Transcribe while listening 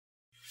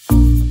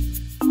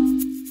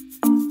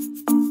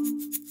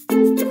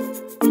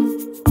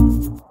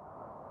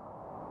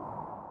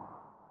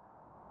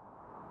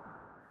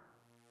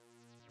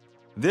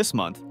This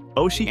month,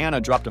 Oceana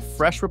dropped a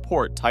fresh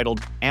report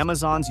titled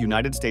Amazon's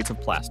United States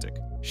of Plastic,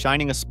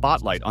 shining a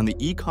spotlight on the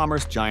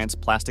e-commerce giant's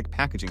plastic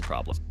packaging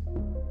problem.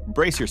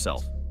 Brace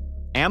yourself.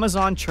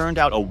 Amazon churned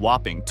out a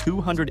whopping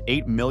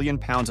 208 million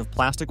pounds of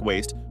plastic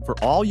waste for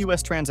all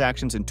U.S.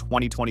 transactions in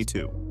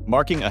 2022,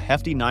 marking a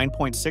hefty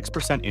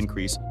 9.6%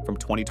 increase from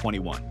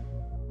 2021.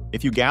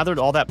 If you gathered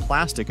all that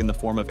plastic in the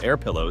form of air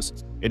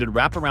pillows, it'd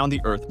wrap around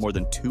the Earth more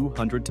than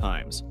 200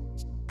 times.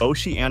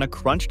 Oceana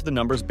crunched the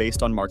numbers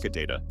based on market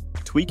data,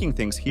 tweaking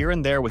things here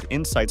and there with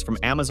insights from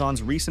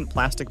Amazon's recent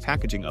plastic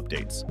packaging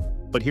updates.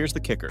 But here's the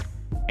kicker.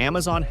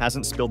 Amazon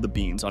hasn't spilled the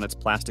beans on its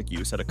plastic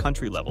use at a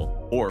country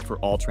level or for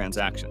all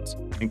transactions,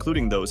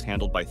 including those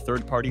handled by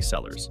third-party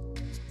sellers.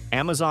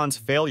 Amazon's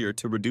failure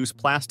to reduce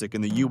plastic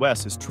in the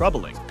U.S. is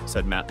troubling,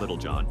 said Matt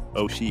Littlejohn,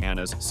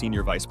 Oceana's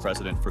Senior Vice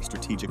President for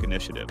Strategic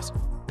Initiatives.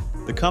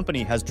 The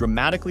company has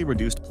dramatically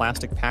reduced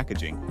plastic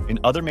packaging in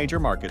other major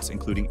markets,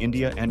 including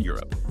India and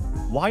Europe.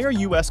 Why are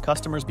U.S.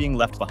 customers being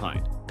left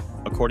behind?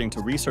 According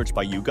to research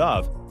by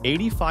YouGov,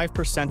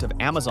 85% of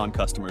Amazon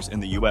customers in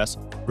the U.S.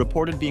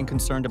 reported being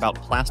concerned about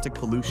plastic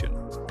pollution.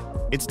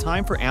 It's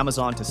time for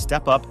Amazon to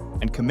step up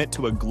and commit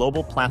to a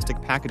global plastic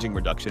packaging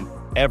reduction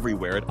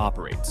everywhere it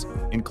operates,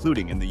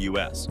 including in the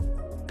U.S.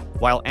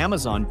 While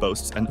Amazon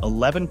boasts an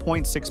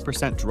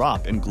 11.6%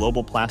 drop in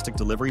global plastic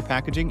delivery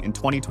packaging in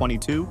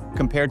 2022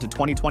 compared to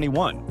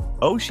 2021,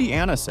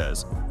 Oceana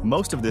says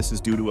most of this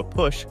is due to a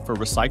push for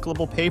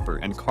recyclable paper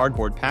and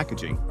cardboard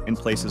packaging in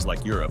places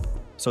like Europe,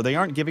 so they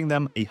aren't giving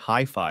them a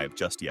high five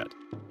just yet.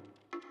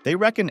 They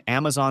reckon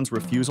Amazon's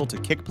refusal to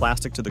kick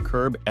plastic to the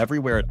curb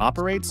everywhere it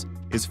operates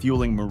is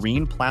fueling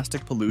marine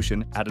plastic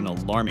pollution at an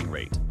alarming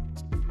rate.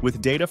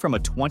 With data from a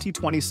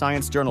 2020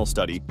 Science Journal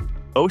study,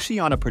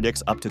 Oceana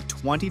predicts up to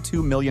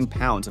 22 million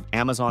pounds of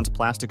Amazon's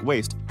plastic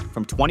waste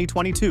from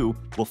 2022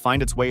 will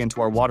find its way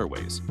into our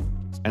waterways.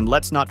 And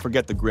let's not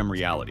forget the grim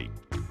reality.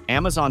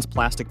 Amazon's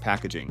plastic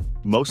packaging,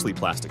 mostly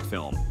plastic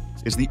film,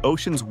 is the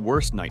ocean's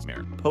worst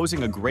nightmare,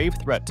 posing a grave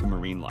threat to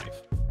marine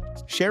life.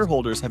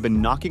 Shareholders have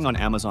been knocking on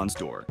Amazon's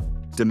door,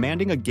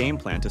 demanding a game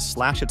plan to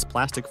slash its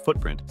plastic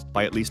footprint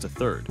by at least a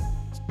third.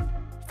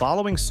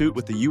 Following suit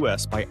with the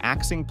U.S. by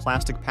axing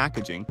plastic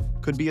packaging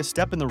could be a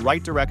step in the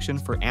right direction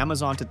for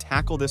Amazon to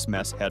tackle this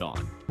mess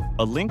head-on.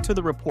 A link to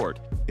the report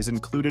is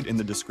included in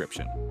the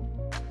description.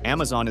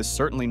 Amazon is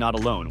certainly not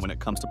alone when it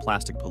comes to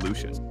plastic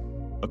pollution.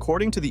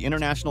 According to the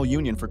International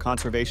Union for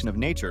Conservation of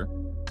Nature,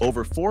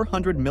 over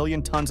 400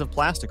 million tons of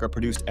plastic are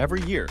produced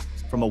every year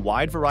from a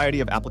wide variety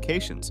of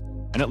applications,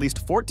 and at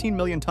least 14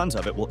 million tons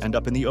of it will end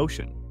up in the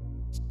ocean.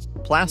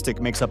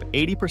 Plastic makes up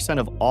 80%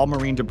 of all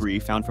marine debris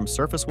found from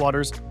surface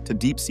waters to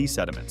deep-sea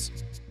sediments.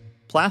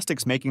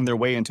 Plastics making their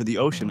way into the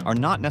ocean are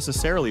not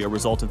necessarily a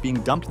result of being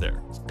dumped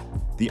there.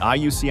 The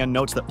IUCN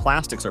notes that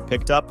plastics are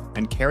picked up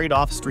and carried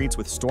off streets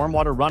with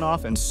stormwater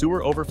runoff and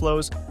sewer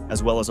overflows,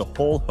 as well as a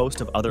whole host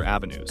of other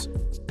avenues.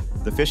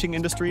 The fishing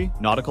industry,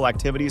 nautical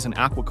activities, and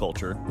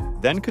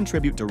aquaculture then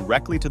contribute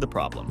directly to the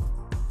problem.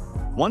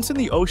 Once in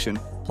the ocean,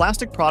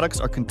 plastic products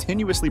are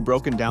continuously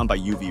broken down by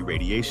UV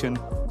radiation,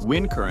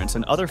 wind currents,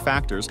 and other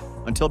factors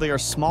until they are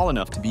small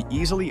enough to be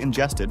easily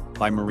ingested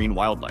by marine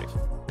wildlife.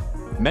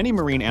 Many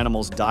marine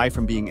animals die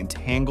from being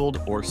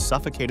entangled or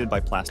suffocated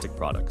by plastic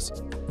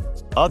products.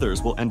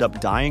 Others will end up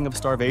dying of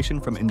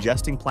starvation from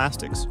ingesting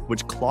plastics,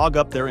 which clog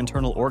up their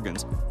internal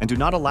organs and do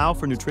not allow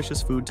for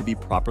nutritious food to be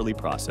properly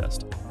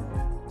processed.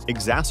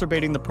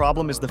 Exacerbating the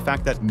problem is the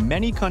fact that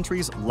many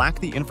countries lack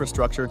the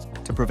infrastructure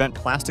to prevent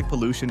plastic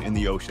pollution in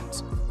the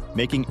oceans,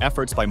 making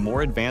efforts by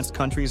more advanced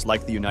countries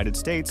like the United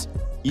States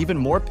even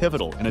more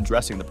pivotal in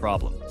addressing the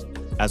problem.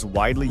 As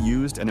widely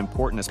used and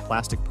important as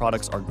plastic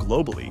products are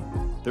globally,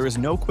 there is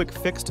no quick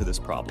fix to this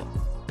problem.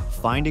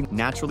 Finding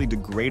naturally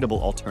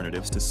degradable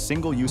alternatives to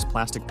single-use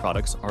plastic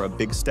products are a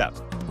big step,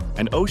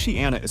 and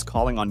Oceana is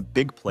calling on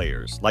big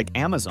players like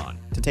Amazon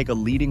to take a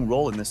leading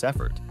role in this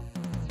effort.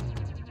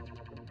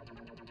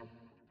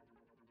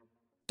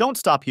 Don't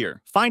stop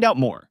here. Find out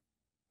more.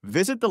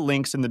 Visit the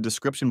links in the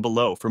description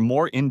below for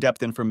more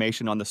in-depth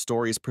information on the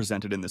stories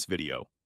presented in this video.